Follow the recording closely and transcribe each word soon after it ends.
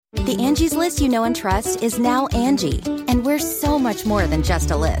The Angie's List you know and trust is now Angie, and we're so much more than just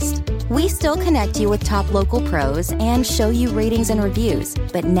a list. We still connect you with top local pros and show you ratings and reviews,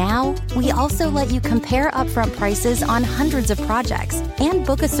 but now we also let you compare upfront prices on hundreds of projects and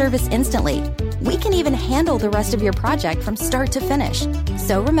book a service instantly. We can even handle the rest of your project from start to finish.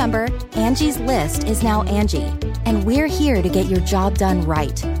 So remember, Angie's List is now Angie, and we're here to get your job done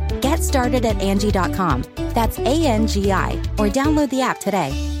right. Get started at Angie.com. That's ANGI, or download the app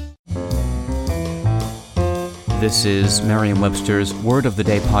today. This is Merriam-Webster's Word of the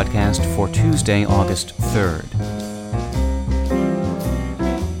Day podcast for Tuesday, August 3rd.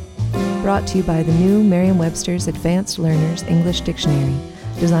 Brought to you by the new Merriam-Webster's Advanced Learners English Dictionary,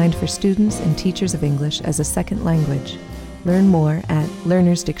 designed for students and teachers of English as a second language. Learn more at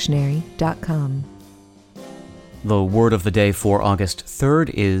learnersdictionary.com. The word of the day for August 3rd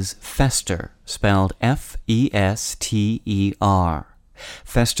is FESS-ter, spelled F-E-S-T-E-R.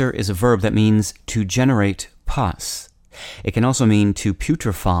 FESS-ter is a verb that means to generate pus. It can also mean to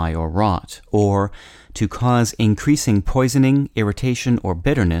putrefy or rot, or to cause increasing poisoning, irritation, or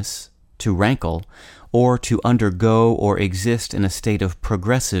bitterness, to rankle, or to undergo or exist in a state of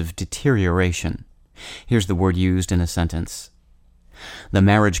progressive deterioration. Here's the word used in a sentence. The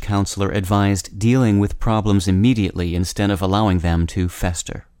marriage counselor advised dealing with problems immediately instead of allowing them to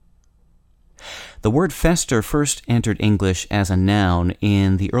fester. The word fester first entered English as a noun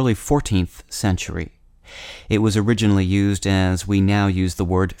in the early 14th century. It was originally used as we now use the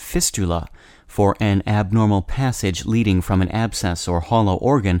word fistula for an abnormal passage leading from an abscess or hollow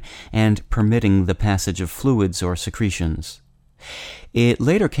organ and permitting the passage of fluids or secretions. It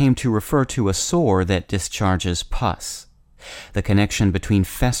later came to refer to a sore that discharges pus. The connection between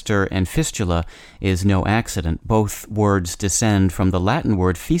fester and fistula is no accident. Both words descend from the Latin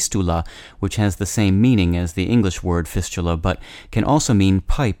word fistula, which has the same meaning as the English word fistula, but can also mean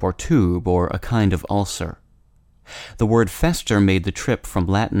pipe or tube or a kind of ulcer. The word fess-ter made the trip from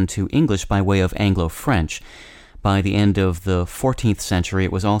Latin to English by way of Anglo-French. By the end of the 14th century,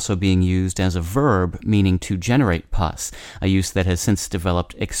 it was also being used as a verb meaning to generate pus, a use that has since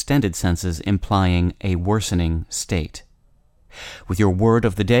developed extended senses implying a worsening state. With your word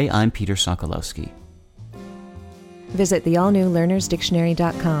of the day, I'm Peter Sokolowski. Visit the all-new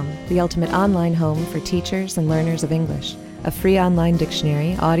learnersdictionary.com, the ultimate online home for teachers and learners of English. A free online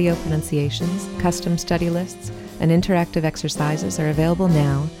dictionary, audio pronunciations, custom study lists, and interactive exercises are available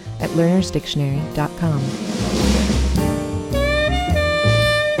now at learnersdictionary.com.